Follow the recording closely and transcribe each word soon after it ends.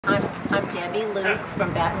I'm Debbie Luke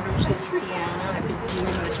from Baton Rouge, Louisiana. I've been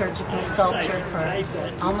doing liturgical sculpture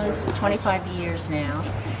for almost 25 years now.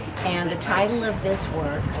 And the title of this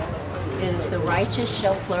work is "The Righteous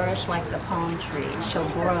Shall Flourish Like the Palm Tree, Shall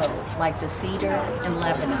Grow Like the Cedar in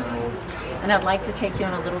Lebanon." And I'd like to take you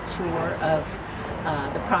on a little tour of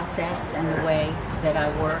the process and the way that I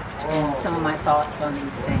worked and some of my thoughts on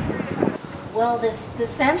these saints. Well, the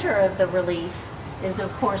center of the relief is,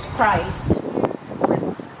 of course, Christ,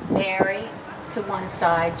 with Mary to one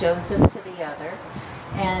side, Joseph to the other,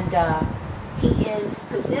 and he is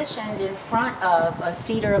positioned in front of a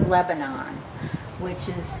cedar of Lebanon, which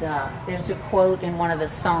is, there's a quote in one of the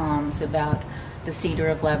Psalms about the cedar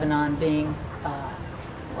of Lebanon being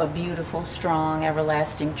a beautiful, strong,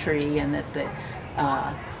 everlasting tree, and that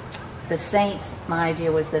the saints, my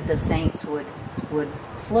idea was that the saints would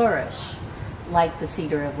flourish like the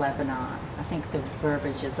cedar of Lebanon. I think the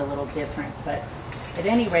verbiage is a little different, but at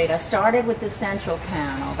any rate, I started with the central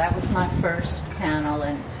panel. That was my first panel,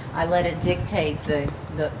 and I let it dictate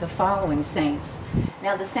the following saints.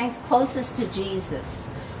 Now, the saints closest to Jesus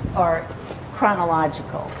are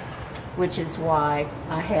chronological, which is why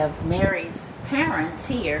I have Mary's parents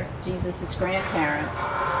here, Jesus' grandparents,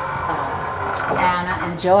 Anna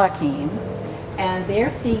and Joachim, and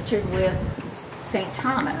they're featured with St.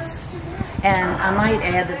 Thomas. And I might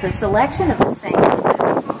add that the selection of the saints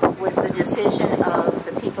was the decision of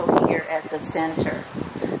the people here at the center,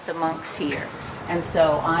 the monks here. And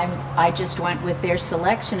so I just went with their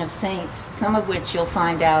selection of saints, some of which you'll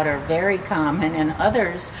find out are very common, and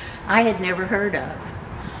others I had never heard of.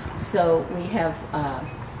 So we have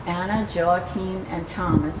Anna, Joachim, and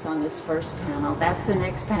Thomas on this first panel. That's the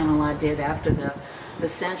next panel I did after the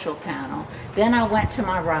central panel. Then I went to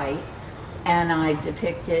my right, and I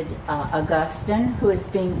depicted Augustine, who is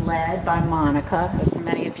being led by Monica.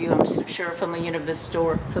 Many of you, I'm sure, are familiar with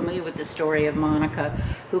the story of Monica,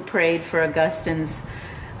 who prayed for Augustine's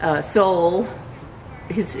soul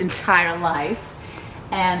his entire life.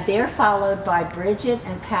 And they're followed by Bridget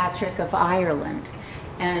and Patrick of Ireland.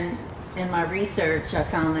 And in my research, I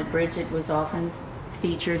found that Bridget was often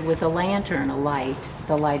featured with a lantern, a light,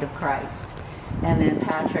 the light of Christ. And then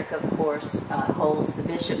Patrick, of course, holds the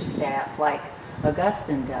bishop's staff like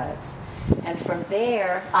Augustine does. And from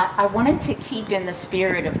there, I wanted to keep in the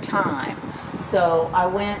spirit of time. So I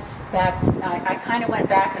went back, I kind of went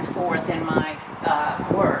back and forth in my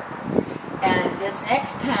work. And this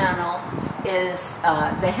next panel is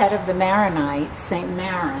the head of the Maronites, St.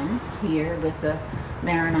 Maron, here with the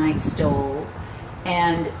Maronite stole.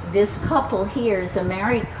 And this couple here is a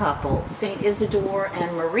married couple, St. Isidore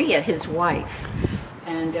and Maria, his wife.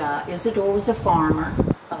 And Isidore was a farmer,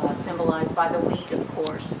 symbolized by the wheat, of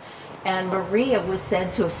course. And Maria was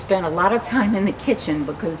said to have spent a lot of time in the kitchen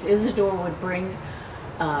because Isidore would bring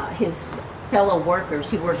his fellow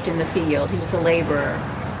workers. He worked in the field. He was a laborer.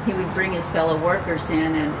 He would bring his fellow workers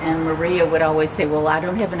in, and Maria would always say, well, I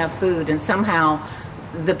don't have enough food. And somehow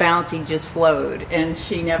the bounty just flowed, and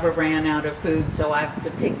she never ran out of food, so I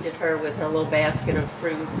depicted her with her little basket of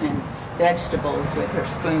fruit and vegetables with her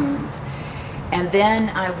spoons. And then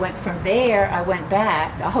I went from there, I went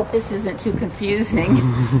back. I hope this isn't too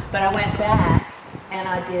confusing, but I went back and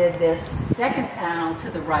I did this second panel to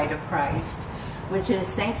the right of Christ, which is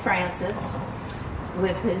St. Francis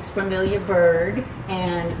with his familiar bird,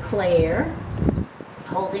 and Clare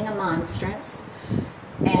holding a monstrance,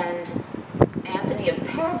 and Anthony of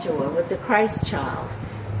Padua with the Christ child.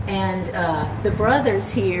 And the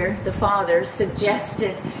brothers here, the fathers,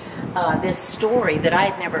 suggested this story that I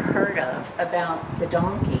had never heard of about the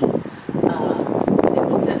donkey. It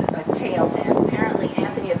was a tale then. Apparently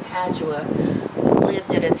Anthony of Padua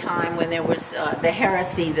lived at a time when there was the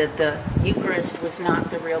heresy that the Eucharist was not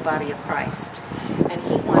the real body of Christ. And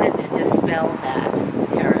he wanted to dispel that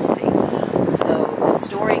heresy. So the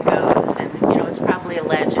story goes, and you know, it's probably a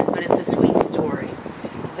legend, but it's a sweet story,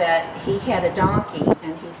 that he had a donkey,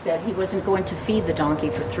 and he said he wasn't going to feed the donkey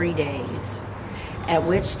for 3 days, at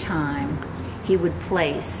which time he would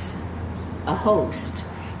place a host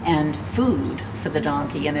and food for the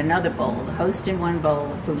donkey in another bowl, the host in one bowl,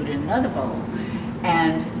 the food in another bowl.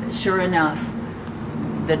 And sure enough,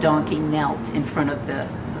 the donkey knelt in front of the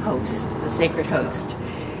host, the sacred host.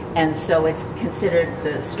 And so it's considered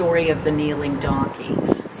the story of the kneeling donkey.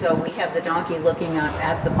 So we have the donkey looking up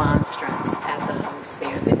at the monstrance, at the host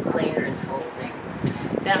there that Clare is holding.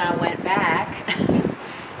 Then I went back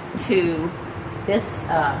to this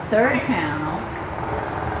third panel,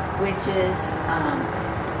 which is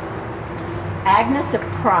Agnes of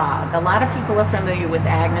Prague. A lot of people are familiar with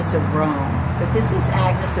Agnes of Rome, but this is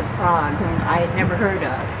Agnes of Prague, whom I had never heard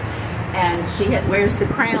of. And she wears the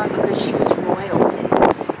crown because she was royalty.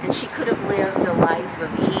 And she could have lived a life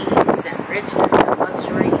of ease and richness and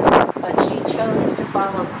luxury, but she chose to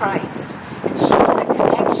follow Christ. And she had a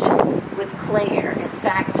connection with Clare. In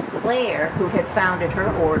fact, Clare, who had founded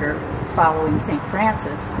her order following St.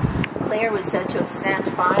 Francis, Clare was said to have sent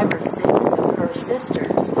 5 or 6 of her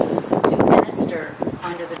sisters to minister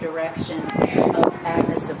under the direction of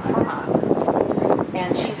Agnes of Prague.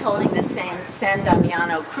 And she's holding the San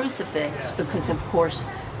Damiano crucifix because, of course,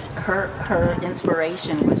 her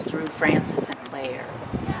inspiration was through Francis and Clare.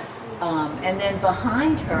 And then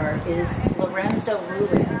behind her is Lorenzo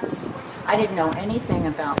Ruiz. I didn't know anything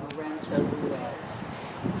about Lorenzo Ruiz.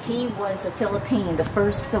 He was a Philippine, the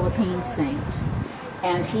first Philippine saint.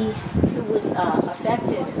 And he was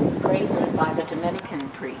affected greatly by the Dominican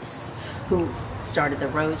priests who started the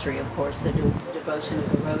rosary, of course, the devotion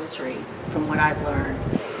of the rosary, from what I've learned.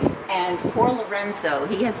 And poor Lorenzo,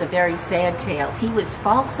 he has a very sad tale. He was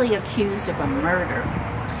falsely accused of a murder.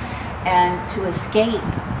 And to escape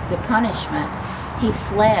the punishment, he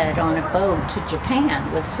fled on a boat to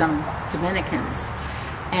Japan with some Dominicans.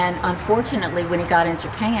 And unfortunately, when he got in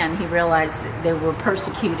Japan, he realized that they were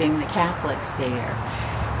persecuting the Catholics there.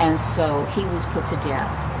 And so he was put to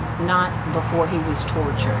death, not before he was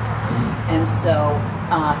tortured. And so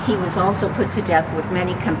he was also put to death with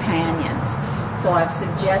many companions. So I've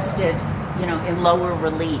suggested, you know, in lower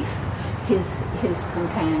relief, his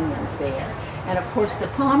companions there. And of course, the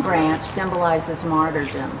palm branch symbolizes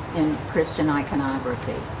martyrdom in Christian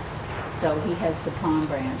iconography. So he has the palm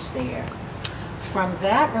branch there. From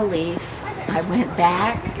that relief, I went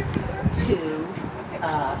back to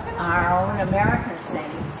our own American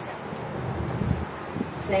saints,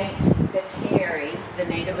 Saint Gutteri, the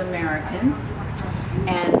Native American,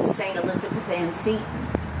 and Saint Elizabeth Ann Seton.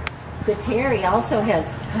 Gutteri also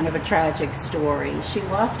has kind of a tragic story. She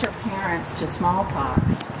lost her parents to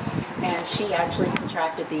smallpox, and she actually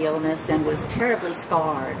contracted the illness and was terribly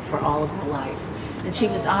scarred for all of her life. And she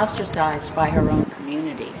was ostracized by her own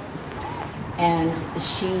community. And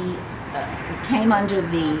she came under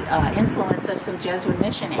the influence of some Jesuit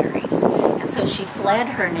missionaries. And so she fled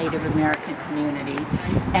her Native American community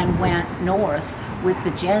and went north with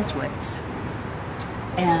the Jesuits.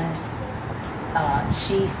 And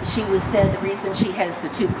she was said the reason she has the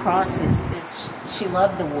 2 crosses is she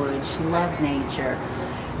loved the woods, she loved nature,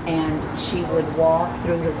 and she would walk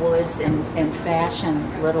through the woods and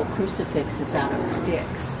fashion little crucifixes out of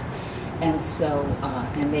sticks. And so,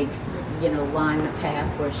 and they, you know, lined the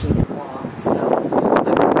path where she had walked. So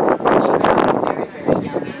she died at a very, very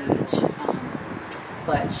young age.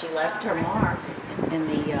 But she left her mark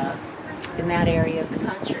in that area of the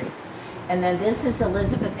country. And then this is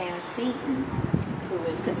Elizabeth Ann Seton, who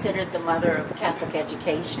is considered the mother of Catholic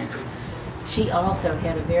education. She also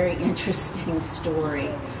had a very interesting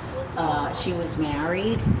story. She was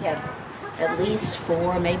married, had at least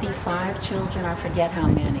 4, maybe 5 children, I forget how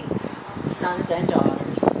many, sons and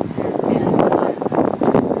daughters. And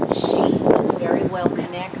she was very well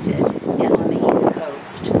connected on the East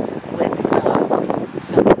Coast with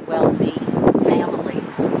some wealthy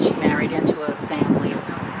families. She married into a family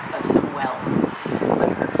of some wealth. But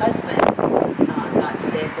her husband got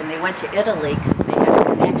sick, and they went to Italy because they had a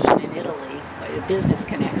connection in Italy, a business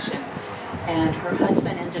connection. And her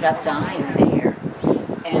husband ended up dying there.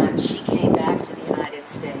 And she came back to the United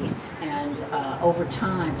States, and over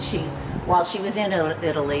time, while she was in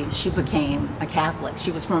Italy, she became a Catholic.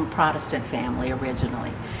 She was from a Protestant family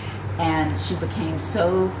originally. And she became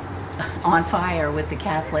so on fire with the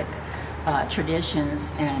Catholic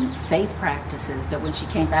traditions and faith practices that when she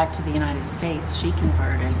came back to the United States, she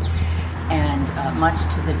converted. And much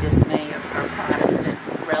to the dismay of her Protestant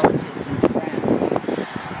relatives and friends,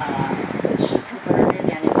 she converted,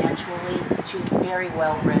 and eventually she was very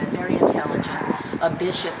well-read, very intelligent. A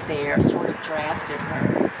bishop there sort of drafted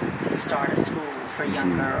her to start a school for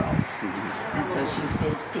young girls. And so she's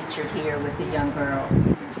been featured here with a young girl,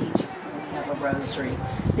 each of whom have a rosary.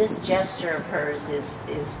 This gesture of hers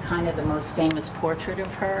is kind of the most famous portrait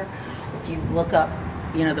of her. If you look up,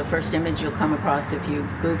 you know, the first image you'll come across if you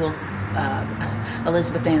Google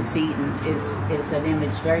Elizabeth Ann Seton is an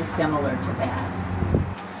image very similar to that.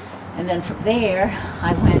 And then from there,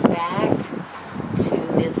 I went back to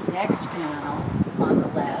this next panel on the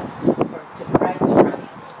left, or to Christ's right.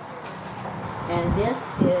 And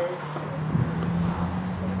this is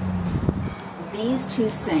these 2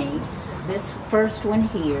 saints. This first one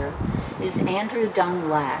here is Andrew Dung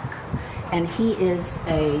Lac, and he is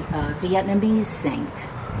a Vietnamese saint.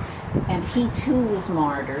 And he too was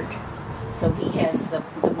martyred So he has the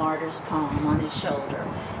martyr's palm on his shoulder.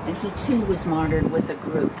 And he too was martyred with a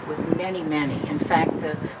group, with many, many. In fact,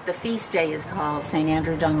 the feast day is called St.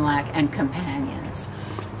 Andrew Dunglac and Companions.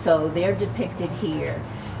 So they're depicted here.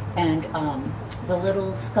 And the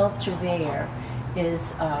little sculpture there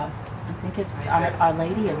is, I think it's Our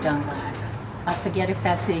Lady of Dunglac. I forget if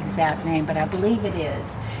that's the exact name, but I believe it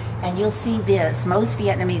is. And you'll see this. Most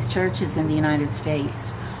Vietnamese churches in the United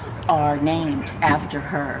States are named after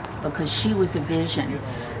her because she was a vision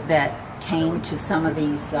that came to some of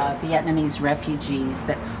these Vietnamese refugees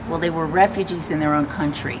that, well, they were refugees in their own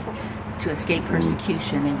country. To escape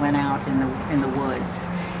persecution, they went out in the woods.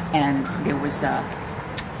 And there was a,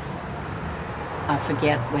 I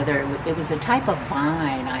forget whether it was a type of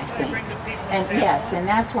vine, I think. And yes, and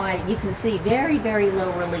that's why you can see very, very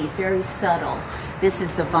low relief, very subtle. This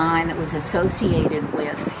is the vine that was associated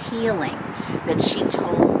with healing that she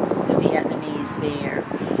told the Vietnamese there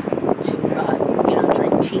to,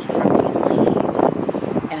 drink tea from these leaves.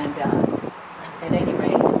 And at any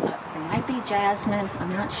rate, it might be jasmine,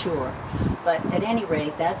 I'm not sure. But at any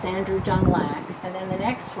rate, that's Andrew Dunglac. And then the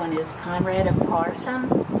next one is Conrad of Parsum.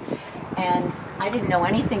 And I didn't know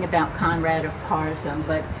anything about Conrad of Parsum,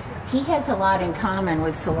 but he has a lot in common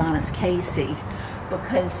with Solanus Casey,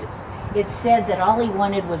 because it's said that all he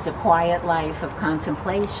wanted was a quiet life of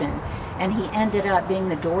contemplation, and he ended up being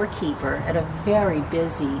the doorkeeper at a very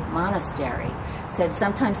busy monastery. Said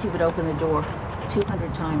sometimes he would open the door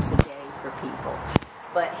 200 times a day for people.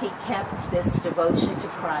 But he kept this devotion to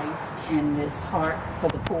Christ and this heart for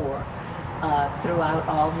the poor throughout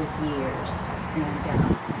all his years.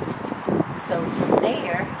 And so from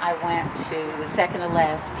there, I went to the second to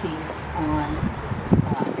last piece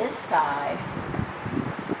on this side.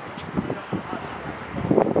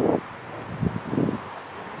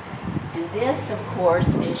 And this, of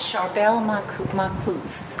course, is Charbel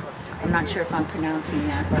Macouf. I'm not sure if I'm pronouncing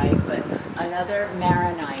that right, but another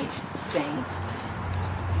Maronite saint.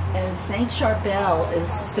 And Saint Charbel is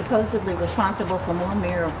supposedly responsible for more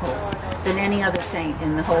miracles than any other saint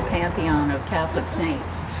in the whole pantheon of Catholic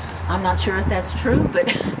saints. I'm not sure if that's true, but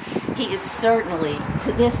he is certainly,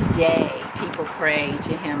 to this day, people pray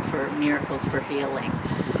to him for miracles, for healing.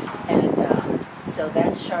 And so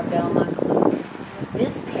that's Charbel Macouf.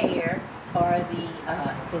 This pair are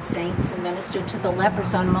the saints who ministered to the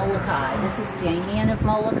lepers on Molokai. This is Damien of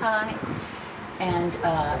Molokai. And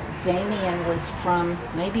Damien was from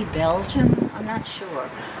maybe Belgium, I'm not sure.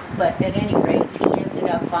 But at any rate, he ended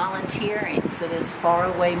up volunteering for this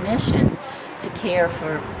faraway mission to care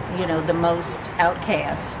for, the most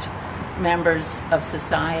outcast members of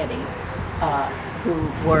society who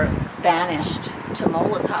were banished to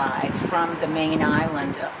Molokai from the main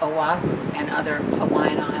island, Oahu, and other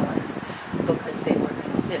Hawaiian islands because they were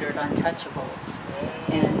considered untouchables.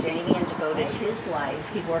 And Damien devoted his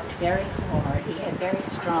life. He worked very hard. He had very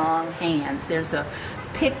strong hands. There's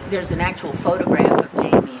an actual photograph of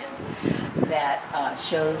Damien that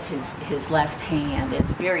shows his left hand.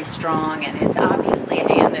 It's very strong, and it's obviously a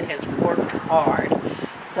hand that has worked hard.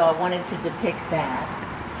 So I wanted to depict that.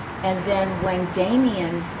 And then when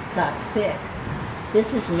Damien got sick,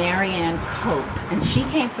 this is Marianne Cope, and she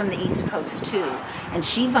came from the East Coast too, and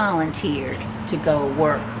she volunteered to go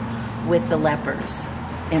work with the lepers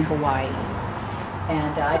in Hawaii.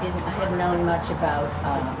 And I hadn't known much about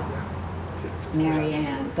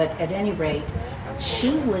Marianne, but at any rate,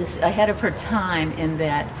 she was ahead of her time in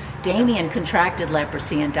that Damien contracted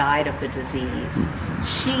leprosy and died of the disease.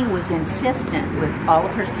 She was insistent with all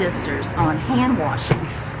of her sisters on hand washing.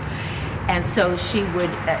 And so she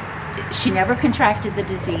never contracted the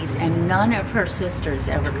disease, and none of her sisters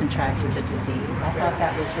ever contracted the disease. I thought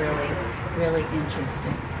that was really, really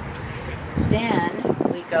interesting. Then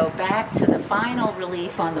we go back to the final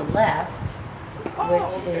relief on the left,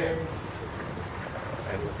 which is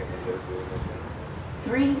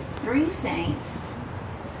three saints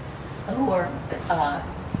who are,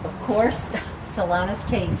 of course, Solanus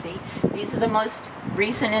Casey. These are the most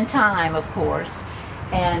recent in time, of course.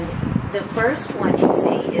 And the first one you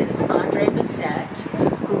see is Andre Bessette,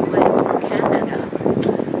 who was from Canada,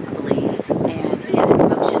 I believe, and he had a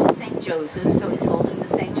devotion to St. Joseph, so he's holding the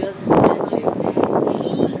St. Joseph statue.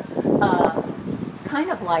 He, kind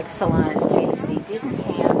of like Solanus Casey, didn't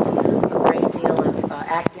have a great deal of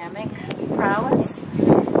academic prowess,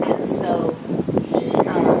 and so he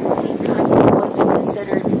kind of wasn't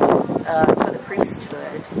considered for the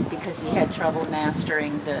priesthood because he had trouble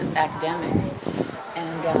mastering the academics.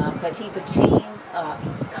 And but he became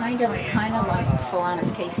kind of like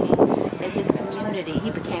Solanus Casey in his community.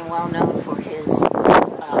 He became well known for his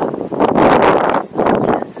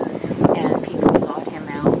illness, and people sought him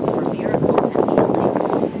out for miracles.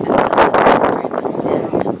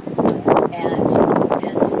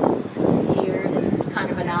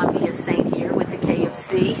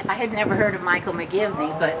 I had never heard of Michael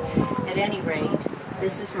McGivney, but at any rate,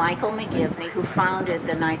 this is Michael McGivney, who founded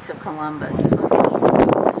the Knights of Columbus on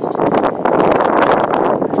the East Coast.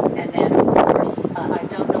 And then, of course, I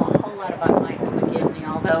don't know a whole lot about Michael McGivney,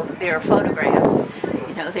 although there are photographs.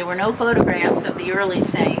 You know, there were no photographs of the early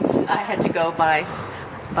saints. I had to go by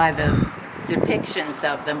the depictions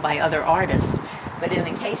of them by other artists. But in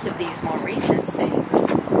the case of these more recent saints,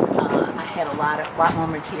 I had a lot more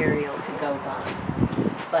material to go by.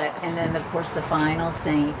 And then of course the final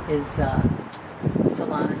saint is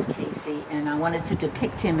Solanus Casey, and I wanted to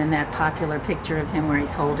depict him in that popular picture of him where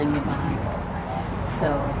he's holding the Bible.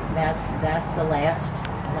 So that's the last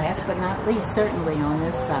but not least, certainly on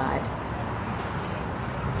this side.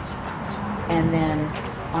 And then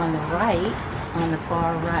on the right, on the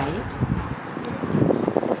far right,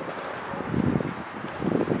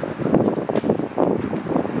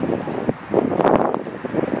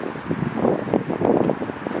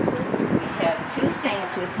 two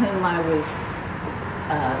saints with whom I was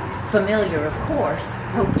familiar, of course.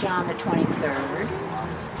 Pope John the 23rd,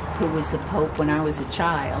 who was the Pope when I was a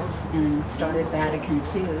child and started Vatican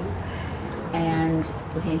II, and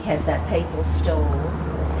he has that papal stole.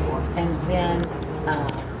 And then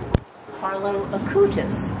Carlo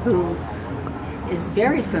Acutis, who is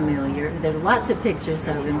very familiar. There are lots of pictures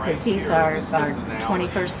of him because he's our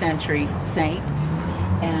 21st century saint,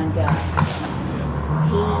 and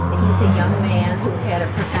he's a young man who had a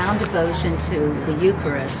profound devotion to the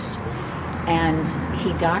Eucharist, and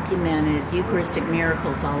he documented Eucharistic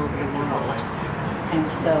miracles all over the world. And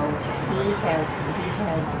so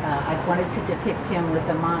I wanted to depict him with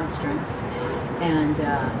the monstrance. And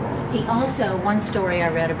he also, one story I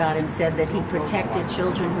read about him said that he protected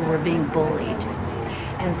children who were being bullied.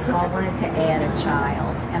 And so I wanted to add a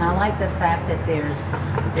child. And I like the fact that there's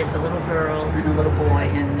a little girl and a little boy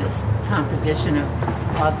in this composition of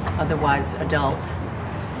otherwise adult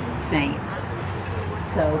saints.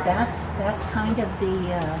 So that's kind of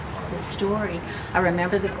the story. I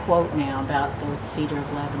remember the quote now about the cedar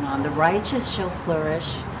of Lebanon. The righteous shall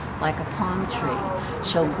flourish like a palm tree,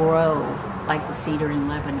 shall grow like the cedar in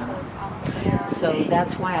Lebanon. So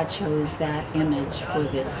that's why I chose that image for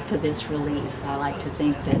this relief. I like to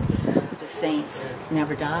think that the saints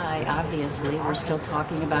never die, obviously. We're still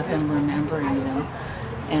talking about them, remembering them,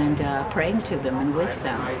 and praying to them and with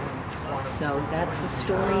them. So that's the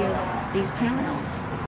story of these panels.